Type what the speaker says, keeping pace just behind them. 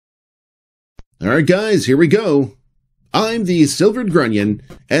Alright guys, here we go. I'm the Silvered Grunion,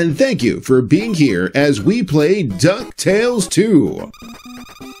 and thank you for being here as we play Ducktales 2.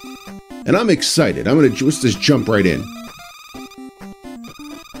 And I'm excited. Let's just jump right in.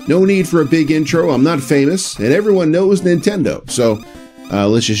 No need for a big intro, I'm not famous, and everyone knows Nintendo. So,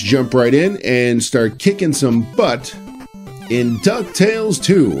 let's just jump right in and start kicking some butt in Ducktales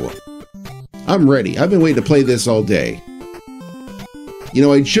 2. I'm ready. I've been waiting to play this all day. You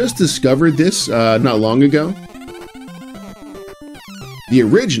know, I just discovered this not long ago. The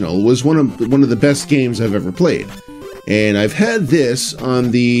original was one of the best games I've ever played. And I've had this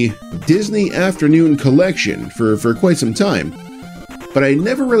on the Disney Afternoon Collection for quite some time. But I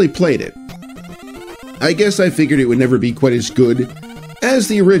never really played it. I guess I figured it would never be quite as good as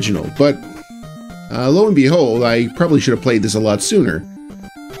the original, but lo and behold, I probably should have played this a lot sooner.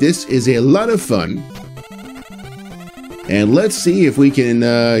 This is a lot of fun. And let's see if we can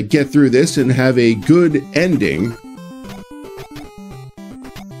get through this and have a good ending.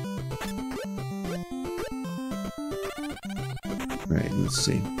 Alright, let's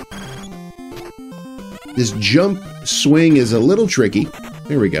see. This jump swing is a little tricky.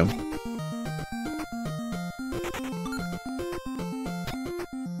 There we go.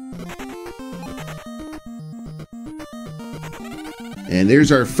 And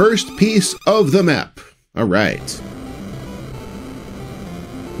there's our first piece of the map. Alright.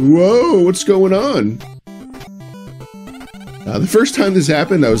 Whoa, what's going on? The first time this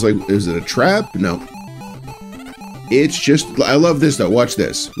happened, I was like, is it a trap? No. It's just, I love this though, watch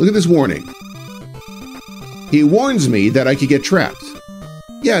this. Look at this warning. He warns me that I could get trapped.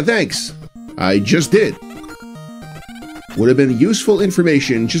 Yeah, thanks. I just did. Would have been useful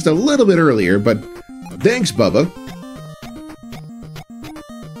information just a little bit earlier, but thanks, Bubba.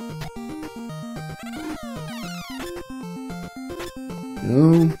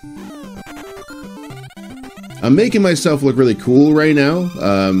 Oh. I'm making myself look really cool right now.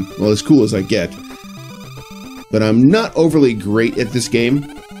 Well, as cool as I get. But I'm not overly great at this game.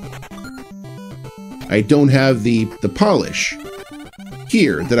 I don't have the polish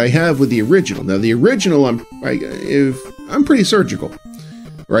here that I have with the original. Now, the original, I'm pretty surgical.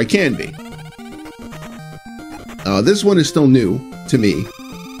 Or I can be. This one is still new to me.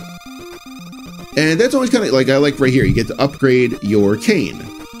 And that's always kind of like, I like right here, you get to upgrade your cane.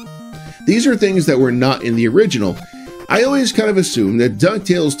 These are things that were not in the original. I always kind of assumed that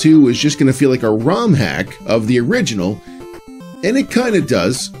DuckTales 2 was just going to feel like a ROM hack of the original, and it kind of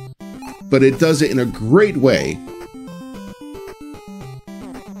does, but it does it in a great way.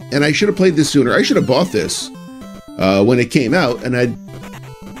 And I should have played this sooner. I should have bought this when it came out, and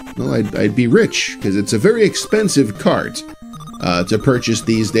I'd be rich, because it's a very expensive cart to purchase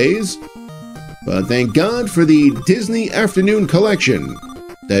these days. But thank God for the Disney Afternoon Collection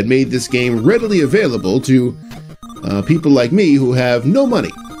that made this game readily available to people like me who have no money.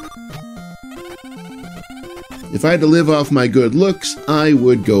 If I had to live off my good looks, I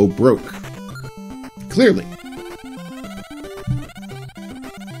would go broke. Clearly.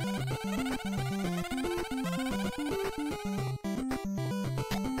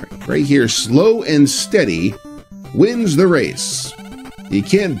 Right here, slow and steady wins the race. You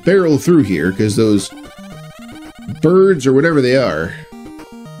can't barrel through here because those birds or whatever they are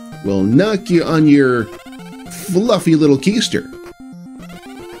will knock you on your fluffy little keister.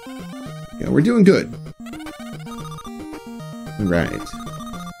 Yeah, we're doing good. All right.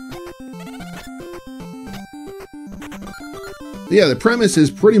 Yeah, the premise is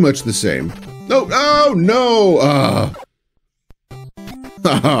pretty much the same. Oh no!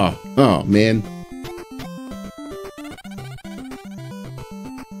 Oh, man.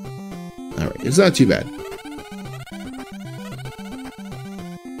 Alright, it's not too bad.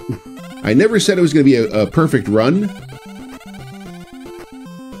 I never said it was going to be a perfect run.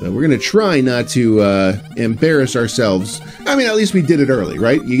 But we're going to try not to embarrass ourselves. I mean, at least we did it early,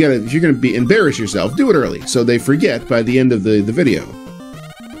 right? You gotta, if you're going to embarrass yourself, do it early, so they forget by the end of the video.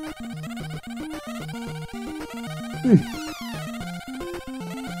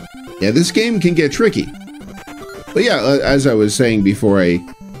 Yeah, this game can get tricky. But yeah, as I was saying before I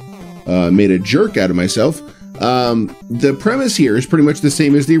made a jerk out of myself, the premise here is pretty much the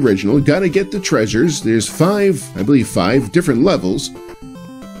same as the original. Gotta get the treasures. There's I believe five different levels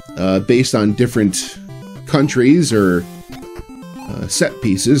based on different countries or set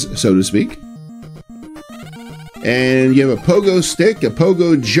pieces, so to speak. And you have a pogo stick, a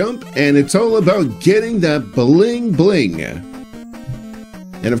pogo jump, and it's all about getting that bling bling.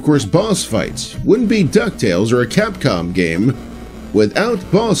 And of course, boss fights. Wouldn't be DuckTales or a Capcom game without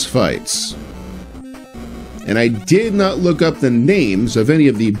boss fights. And I did not look up the names of any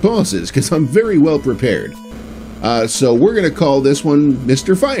of the bosses, because I'm very well prepared. So we're going to call this one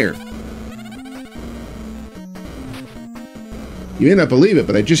Mr. Fire. You may not believe it,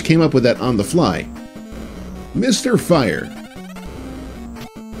 but I just came up with that on the fly. Mr. Fire.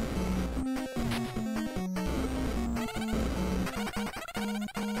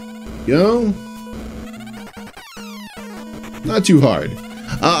 Go. Not too hard.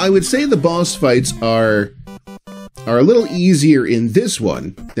 I would say the boss fights are a little easier in this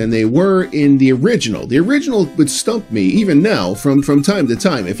one than they were in the original. The original would stump me, even now, from time to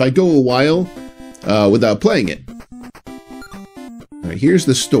time, if I go a while without playing it. Alright, here's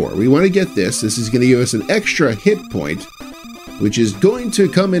the store. We want to get this. This is going to give us an extra hit point, which is going to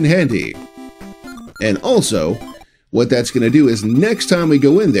come in handy. And also, what that's going to do is next time we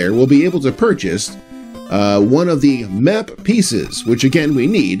go in there, we'll be able to purchase one of the map pieces, which again we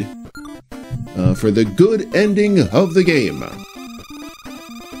need for the good ending of the game.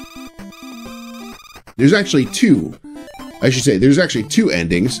 There's actually two. I should say, there's actually two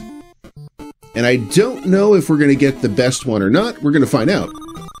endings. And I don't know if we're going to get the best one or not. We're going to find out.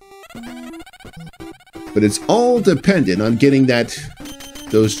 But it's all dependent on getting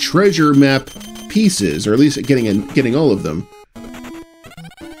those treasure map pieces, or at least getting all of them.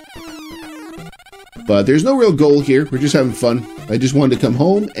 But there's no real goal here. We're just having fun. I just wanted to come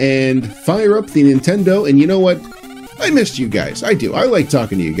home and fire up the Nintendo, and you know what? I missed you guys. I do. I like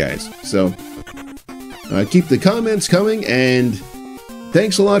talking to you guys. So keep the comments coming, and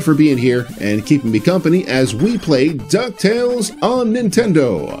thanks a lot for being here and keeping me company as we play Ducktales on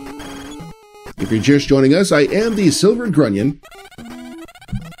Nintendo. If you're just joining us, I am the Silver Grunion.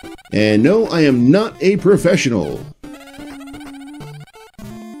 And no, I am not a professional.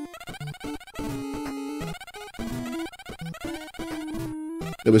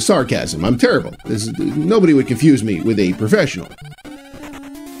 It was sarcasm. I'm terrible. Nobody would confuse me with a professional.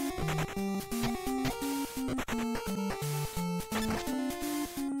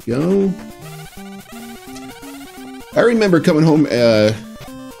 Go. I remember coming home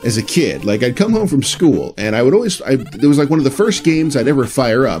as a kid. Like, I'd come home from school, and I would always... it was like one of the first games I'd ever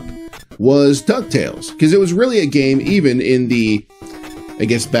fire up was Ducktales. Because it was really a game, even in the... I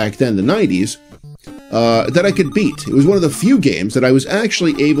guess back then, the 90s, that I could beat. It was one of the few games that I was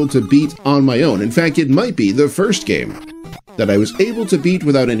actually able to beat on my own. In fact, it might be the first game that I was able to beat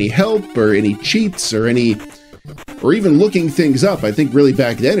without any help or any cheats or even looking things up. I think really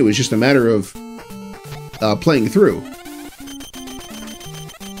back then it was just a matter of playing through.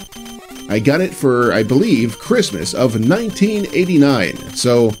 I got it for, I believe, Christmas of 1989.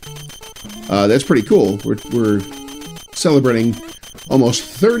 So that's pretty cool. We're celebrating almost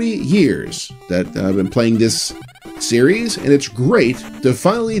 30 years that I've been playing this series, and it's great to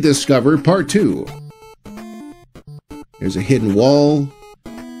finally discover Part 2. There's a hidden wall.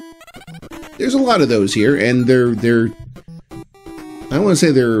 There's a lot of those here, and they're I don't want to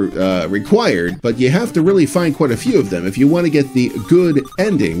say they're required, but you have to really find quite a few of them if you want to get the good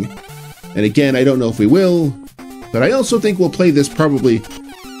ending. And again, I don't know if we will, but I also think we'll play this probably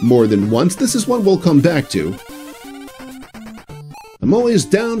more than once. This is one we'll come back to. I'm always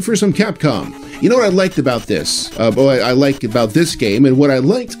down for some Capcom. You know what I liked about this? I liked about this game, and what I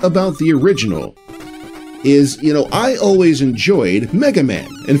liked about the original is, you know, I always enjoyed Mega Man.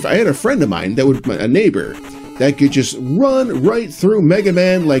 And I had a friend of mine, a neighbor, that could just run right through Mega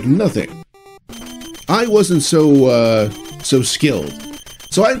Man like nothing. I wasn't so skilled.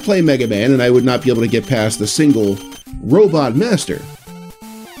 So I'd play Mega Man, and I would not be able to get past a single Robot Master.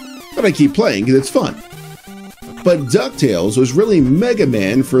 But I keep playing because it's fun. But DuckTales was really Mega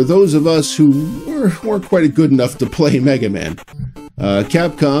Man for those of us who weren't quite good enough to play Mega Man.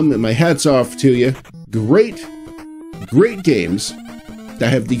 Capcom, and my hat's off to you. Great games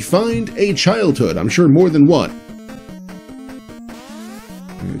that have defined a childhood. I'm sure more than one.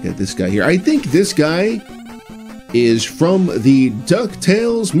 We got this guy here. I think this guy is from the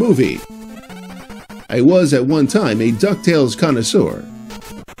DuckTales movie. I was at one time a DuckTales connoisseur.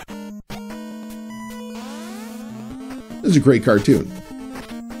 This is a great cartoon.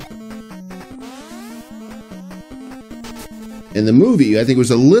 And the movie, I think, was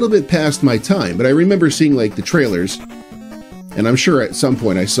a little bit past my time, but I remember seeing, like, the trailers, and I'm sure at some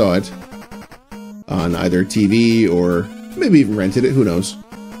point I saw it on either TV or maybe even rented it, who knows.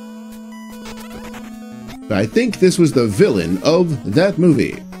 But I think this was the villain of that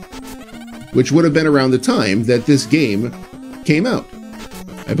movie, which would have been around the time that this game came out.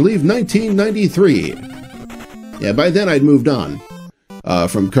 I believe 1993. Yeah, by then I'd moved on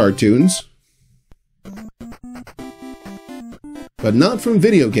from cartoons. But not from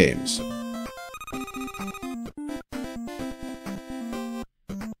video games.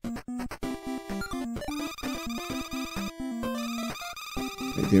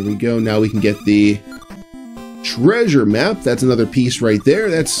 Right, there we go. Now we can get the treasure map. That's another piece right there.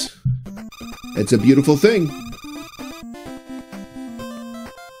 That's a beautiful thing.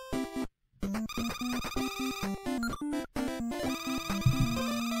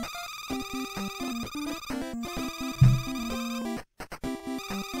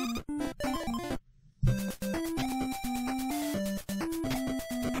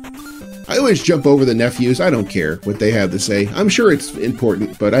 I always jump over the nephews. I don't care what they have to say. I'm sure it's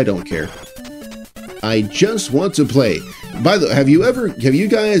important, but I don't care. I just want to play. By the way, have you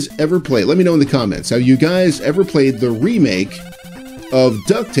guys ever played? Let me know in the comments. Have you guys ever played the remake of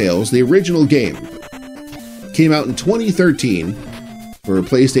Ducktales, the original game? Came out in 2013 for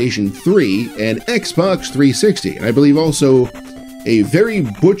PlayStation 3 and Xbox 360. And I believe also a very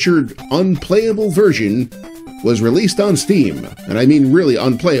butchered, unplayable version was released on Steam. And I mean really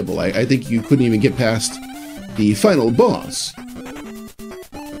unplayable. I think you couldn't even get past the final boss.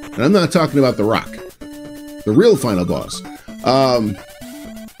 And I'm not talking about The Rock. The real final boss.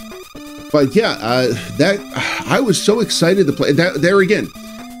 But yeah, I was so excited to play that. There again,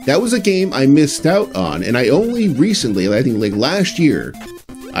 that was a game I missed out on, and I only recently, I think like last year,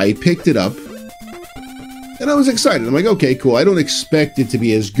 I picked it up, and I was excited. I'm like, okay, cool. I don't expect it to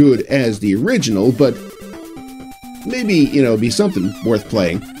be as good as the original, but maybe, you know, be something worth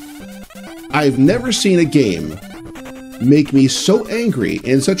playing. I've never seen a game make me so angry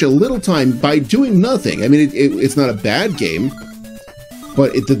in such a little time by doing nothing. I mean, it's not a bad game,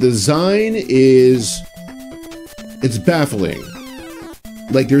 but the design it's baffling.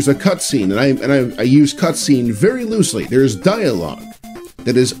 Like, there's a cutscene, and I use cutscene very loosely. There's dialogue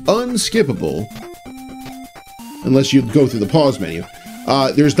that is unskippable, unless you go through the pause menu.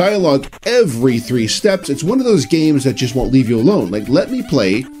 There's dialogue every 3 steps. It's one of those games that just won't leave you alone. Like, let me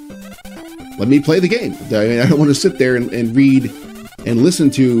play the game. I mean, I don't want to sit there and read and listen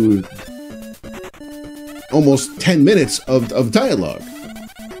to almost 10 minutes of dialogue.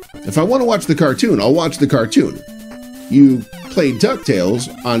 If I want to watch the cartoon, I'll watch the cartoon. You play DuckTales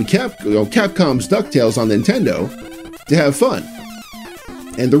on Capcom's DuckTales on Nintendo to have fun.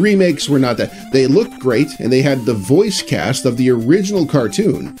 And the remakes were not that. They looked great, and they had the voice cast of the original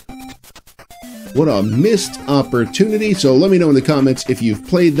cartoon. What a missed opportunity. So let me know in the comments if you've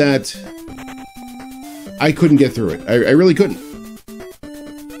played that. I couldn't get through it. I really couldn't.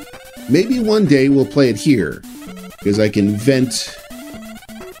 Maybe one day we'll play it here, because I can vent.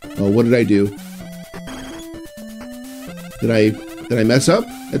 Oh, what did I do? Did I mess up?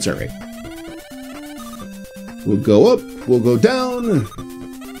 That's all right. We'll go up, we'll go down.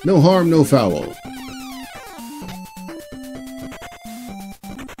 No harm, no foul.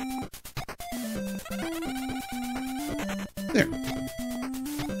 There.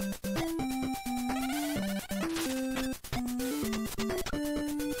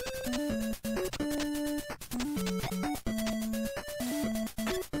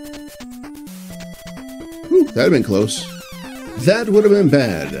 Whew, that'd have been close. That would have been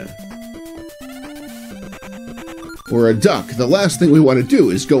bad. Or a duck. The last thing we want to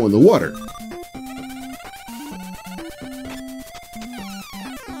do is go in the water.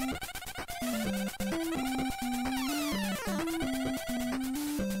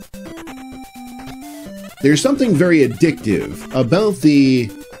 There's something very addictive about the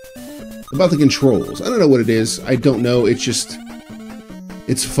controls. I don't know what it is. I don't know. It's just,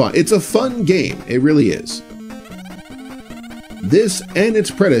 it's fun. It's a fun game. It really is. This and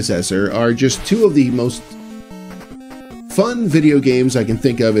its predecessor are just two of the most fun video games I can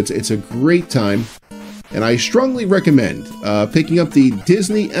think of. It's a great time, and I strongly recommend picking up the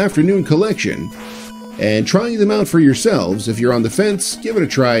Disney Afternoon Collection and trying them out for yourselves. If you're on the fence, give it a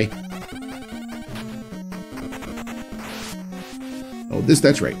try. Oh,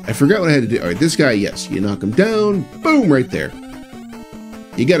 that's right. I forgot what I had to do. All right, this guy, yes, you knock him down, boom, right there.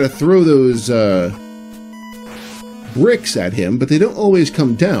 You gotta throw those bricks at him, but they don't always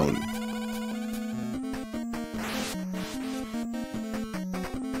come down.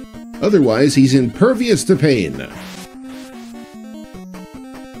 Otherwise, he's impervious to pain.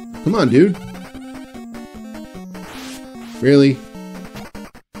 Come on, dude. Really?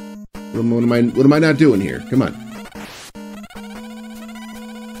 What am I not doing here? Come on.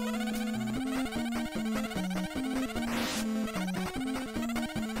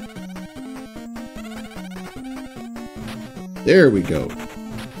 There we go.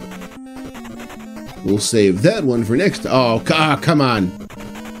 We'll save that one for next. Oh, come on.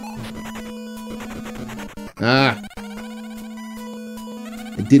 Ah.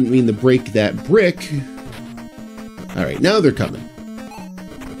 I didn't mean to break that brick. Alright, now they're coming.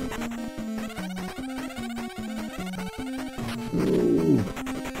 Oh.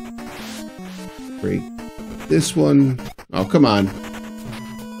 break this one. Oh, come on.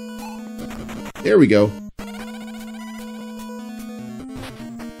 There we go.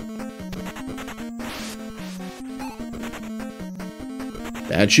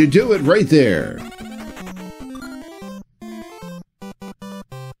 That should do it right there.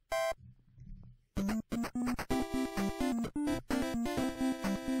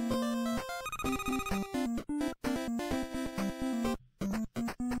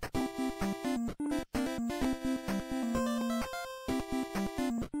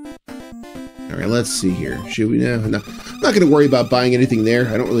 Alright, let's see here. Should we now? No, I'm not going to worry about buying anything there.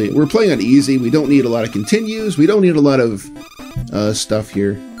 I don't really... We're playing on easy. We don't need a lot of continues. We don't need a lot of stuff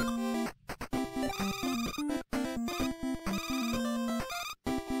here.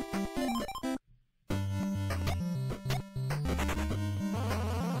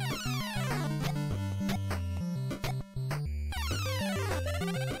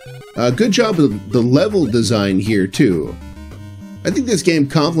 Good job of the level design here, too. I think this game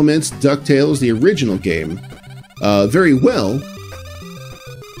complements Ducktales, the original game, very well.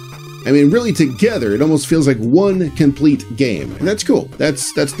 I mean, really together, it almost feels like one complete game, and that's cool.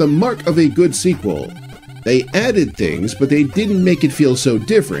 That's the mark of a good sequel. They added things, but they didn't make it feel so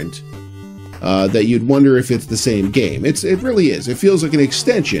different that you'd wonder if it's the same game. It really is. It feels like an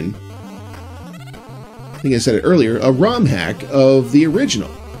extension. I think I said it earlier, a ROM hack of the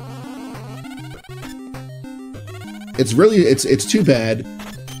original. It's really, it's too bad.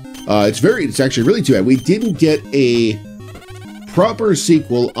 It's actually really too bad. We didn't get a proper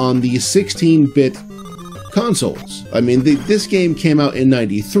sequel on the 16-bit consoles. I mean, this game came out in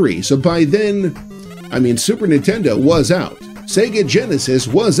 '93, so by then, I mean, Super Nintendo was out. Sega Genesis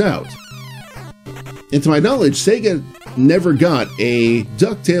was out. And to my knowledge, Sega never got a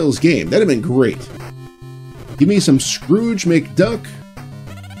DuckTales game. That'd have been great. Give me some Scrooge McDuck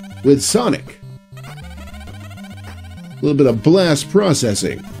with Sonic. A little bit of blast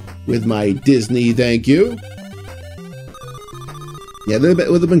processing with my Disney, thank you. Yeah, that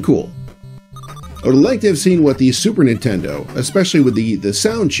would have been cool. I would like to have seen what the Super Nintendo, especially with the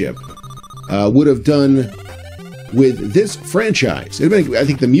sound chip, would have done with this franchise. I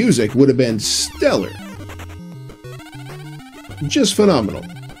think the music would have been stellar. Just phenomenal.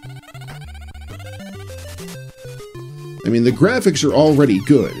 I mean, the graphics are already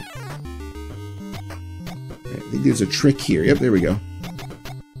good. I think there's a trick here. Yep, there we go.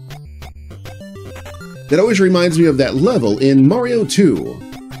 That always reminds me of that level in Mario 2.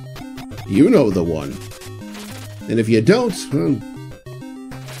 You know the one. And if you don't, well,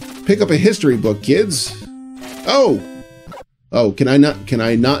 pick up a history book, kids. Oh! Oh, can I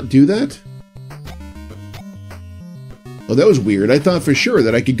not do that? Oh, that was weird. I thought for sure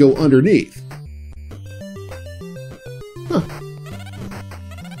that I could go underneath. Huh.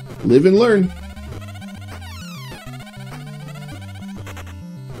 Live and learn.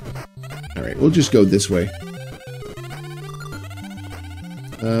 Alright, we'll just go this way.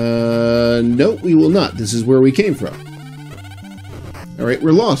 No, we will not. This is where we came from. Alright,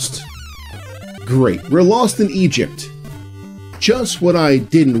 we're lost. Great. We're lost in Egypt. Just what I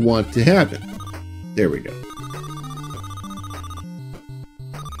didn't want to happen. There we go.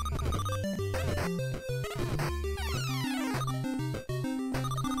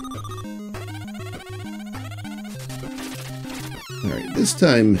 Alright, this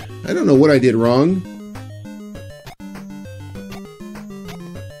time, I don't know what I did wrong.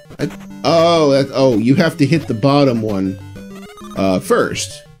 Oh, you have to hit the bottom one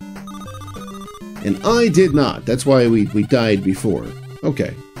first. And I did not. That's why we died before.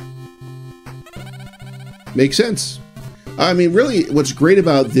 Okay. Makes sense. I mean, really, what's great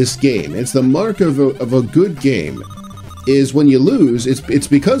about this game, it's the mark of a good game, is when you lose, it's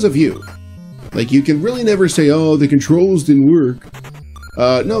because of you. Like, you can really never say, oh, the controls didn't work.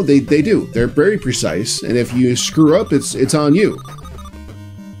 No, they do. They're very precise, and if you screw up, it's on you.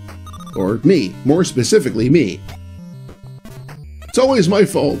 Or me. More specifically, me. It's always my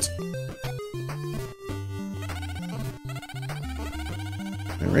fault.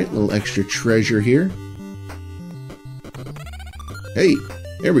 Alright, a little extra treasure here. Hey,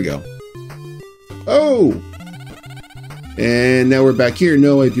 there we go. Oh! And now we're back here.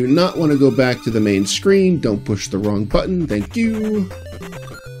 No, I do not want to go back to the main screen. Don't push the wrong button. Thank you.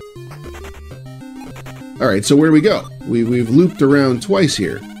 Alright, so where do we go? We've looped around twice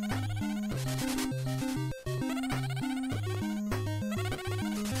here.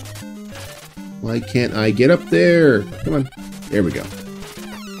 Why can't I get up there? Come on. There we go.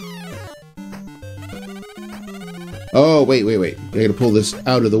 Oh, wait. I gotta pull this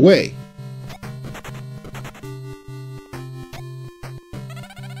out of the way.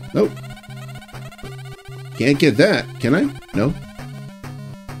 Nope. Can't get that, can I? No.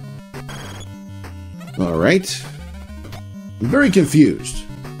 Alright. I'm very confused.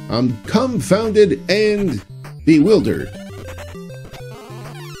 I'm confounded and bewildered.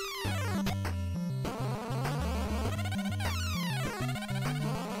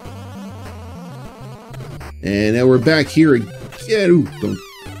 And now we're back here again. Ooh, don't.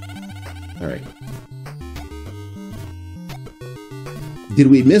 Alright.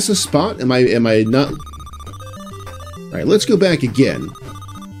 Did we miss a spot? Am I not? Alright, let's go back again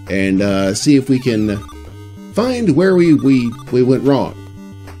and see if we can find where we went wrong.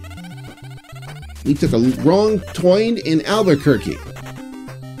 We took a wrong turn in Albuquerque.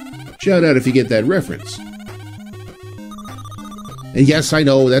 Shout out if you get that reference. And yes, I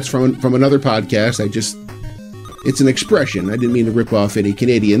know that's from another podcast. It's an expression. I didn't mean to rip off any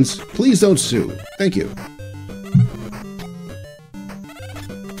Canadians. Please don't sue. Thank you.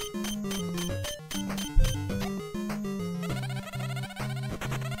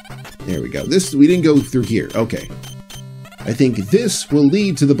 There we go. We didn't go through here. Okay. I think this will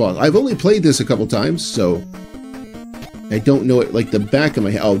lead to the boss. I've only played this a couple times, so I don't know it like the back of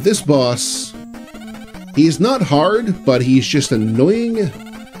my head. Oh, this boss, he's not hard, but he's just annoying.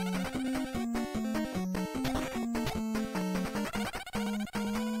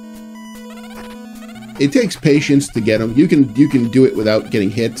 It takes patience to get him. You can do it without getting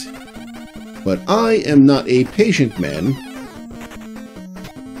hit, but I am not a patient man.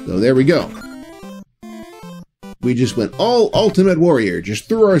 So there we go. We just went all Ultimate Warrior, just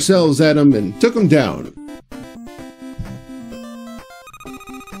threw ourselves at him and took him down.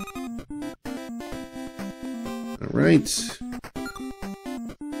 Alright.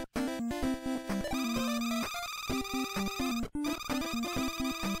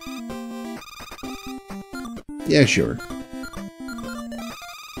 Yeah, sure.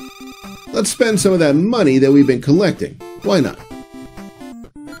 Let's spend some of that money that we've been collecting. Why not?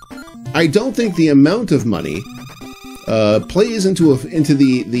 I don't think the amount of money plays into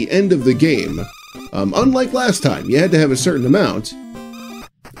the end of the game. Unlike last time, you had to have a certain amount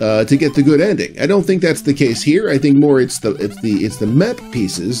to get the good ending. I don't think that's the case here. I think more it's the map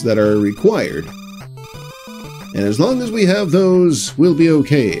pieces that are required. And as long as we have those, we'll be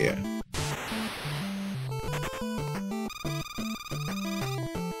okay.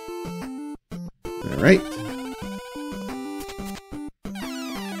 All right.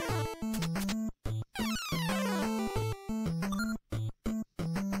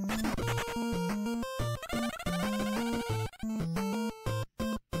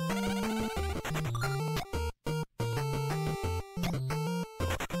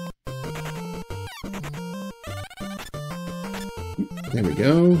 There we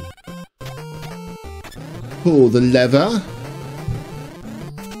go. Pull the lever.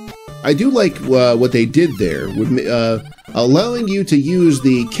 I do like what they did there, allowing you to use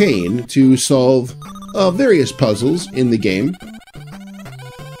the cane to solve various puzzles in the game.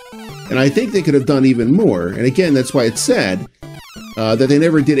 And I think they could have done even more. And again, that's why it's sad that they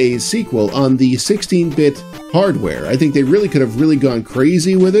never did a sequel on the 16-bit hardware. I think they really could have really gone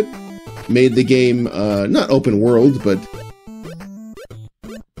crazy with it. Made the game not open world, but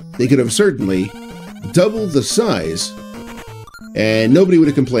they could have certainly doubled the size, and nobody would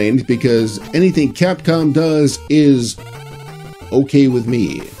have complained because anything Capcom does is okay with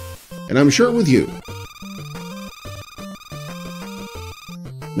me, and I'm sure with you.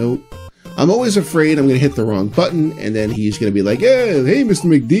 Nope. I'm always afraid I'm going to hit the wrong button, and then he's going to be like, "Yeah, hey, Mr.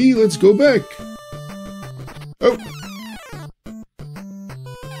 McD, let's go back." Oh.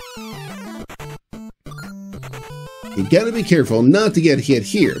 You gotta be careful not to get hit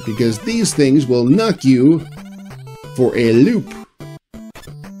here, because these things will knock you for a loop.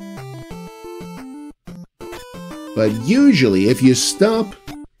 But usually, if you stop,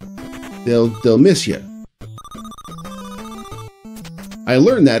 they'll miss you. I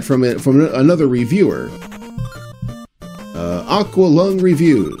learned that from another reviewer, Aqua Lung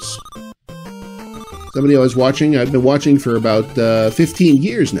Reviews. Somebody I was watching. I've been watching for about 15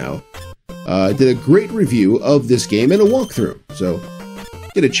 years now. Did a great review of this game and a walkthrough, so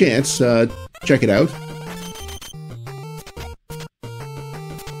get a chance, check it out.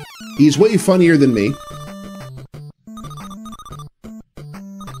 He's way funnier than me,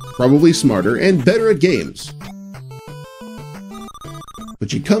 probably smarter and better at games.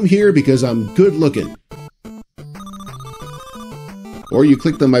 But you come here because I'm good looking. Or you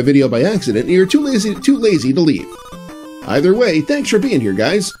clicked on my video by accident and you're too lazy to leave. Either way, thanks for being here,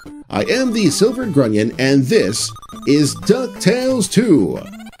 guys. I am the Silver Grunion, and this is Ducktales 2.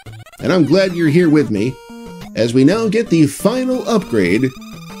 And I'm glad you're here with me, as we now get the final upgrade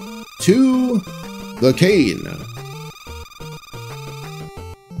to the cane.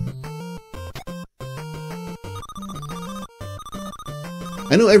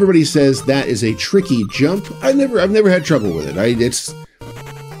 I know everybody says that is a tricky jump. I've never had trouble with it.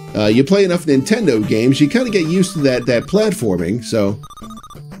 You play enough Nintendo games, you kind of get used to that platforming, so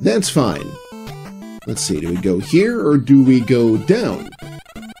that's fine. Let's see, do we go here or do we go down?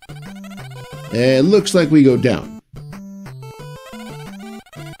 It looks like we go down.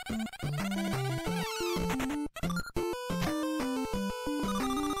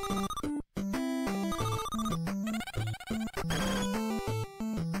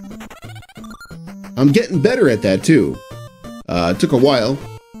 I'm getting better at that too. It took a while,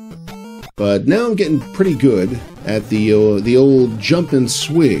 but now I'm getting pretty good at the old jump and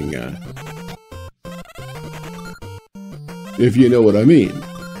swing. If you know what I mean.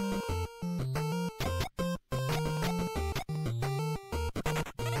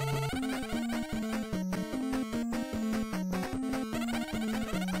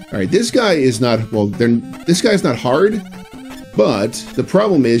 Alright, this guy is not, well, this guy's not hard, but the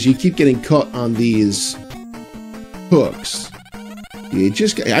problem is you keep getting caught on these hooks.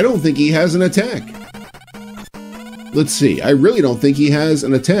 I don't think he has an attack. Let's see, I really don't think he has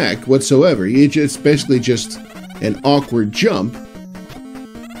an attack whatsoever. It's basically just an awkward jump.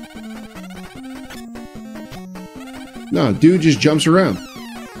 No, dude just jumps around.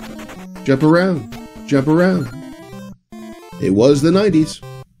 Jump around. Jump around. It was the 90s.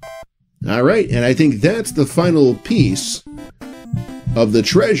 Alright, and I think that's the final piece of the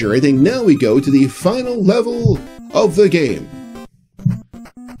treasure. I think now we go to the final level of the game.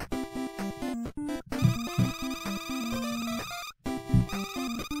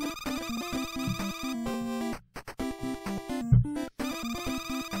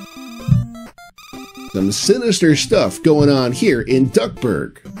 Some sinister stuff going on here in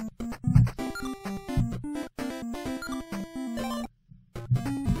Duckburg.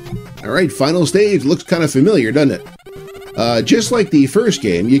 Alright, final stage. Looks kind of familiar, doesn't it? Just like the first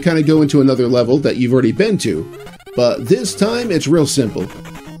game, you kind of go into another level that you've already been to, but this time it's real simple.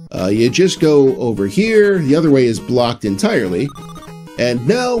 You just go over here, the other way is blocked entirely, and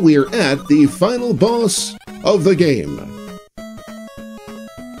now we're at the final boss of the game.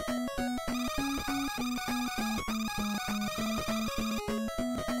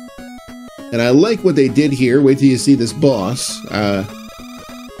 And I like what they did here. Wait till you see this boss.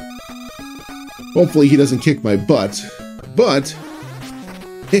 Hopefully he doesn't kick my butt. But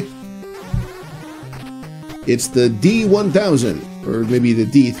it's the D1000, or maybe the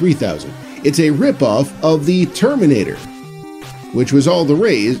D3000. It's a ripoff of the Terminator, which was all the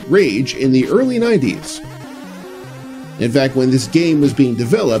rage in the early 90s. In fact, when this game was being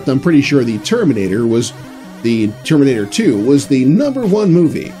developed, I'm pretty sure the Terminator 2 was the #1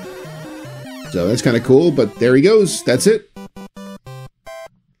 movie. So that's kind of cool, but there he goes. That's it.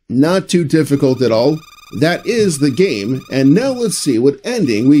 Not too difficult at all. That is the game, and now let's see what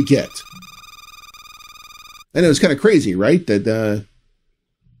ending we get. I know it's kind of crazy, right? That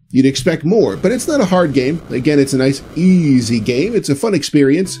you'd expect more, but it's not a hard game. Again, it's a nice, easy game. It's a fun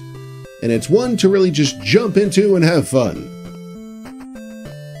experience, and it's one to really just jump into and have fun.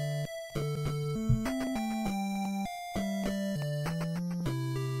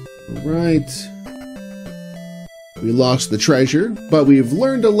 Right. We lost the treasure, but we've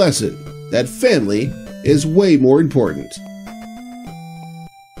learned a lesson that family is way more important.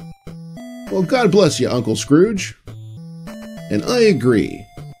 Well, God bless you, Uncle Scrooge. And I agree.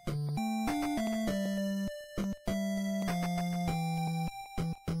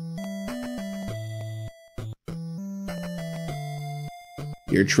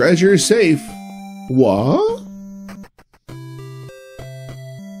 Your treasure's safe. What?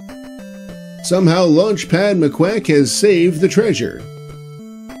 Somehow Launchpad McQuack has saved the treasure.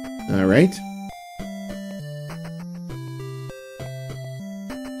 Alright.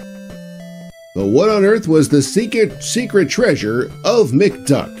 But what on earth was the secret treasure of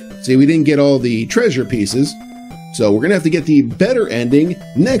McDuck? See, we didn't get all the treasure pieces, so we're going to have to get the better ending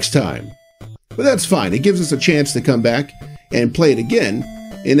next time. But that's fine. It gives us a chance to come back and play it again,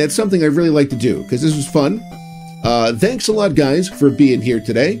 and that's something I really like to do, because this was fun. Thanks a lot, guys, for being here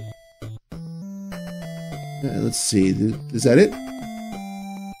today. Let's see, is that it?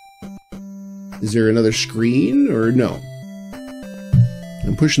 Is there another screen, or no?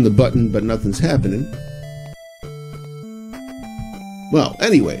 I'm pushing the button, but nothing's happening. Well,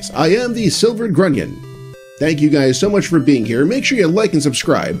 anyways, I am the Silvered Grunion. Thank you guys so much for being here. Make sure you like and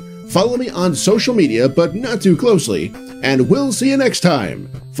subscribe. Follow me on social media, but not too closely. And we'll see you next time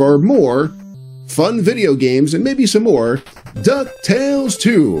for more fun video games and maybe some more Ducktales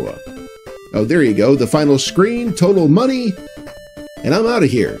 2. Oh, there you go. The final screen, total money. And I'm out of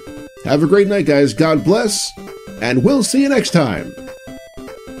here. Have a great night, guys. God bless. And we'll see you next time.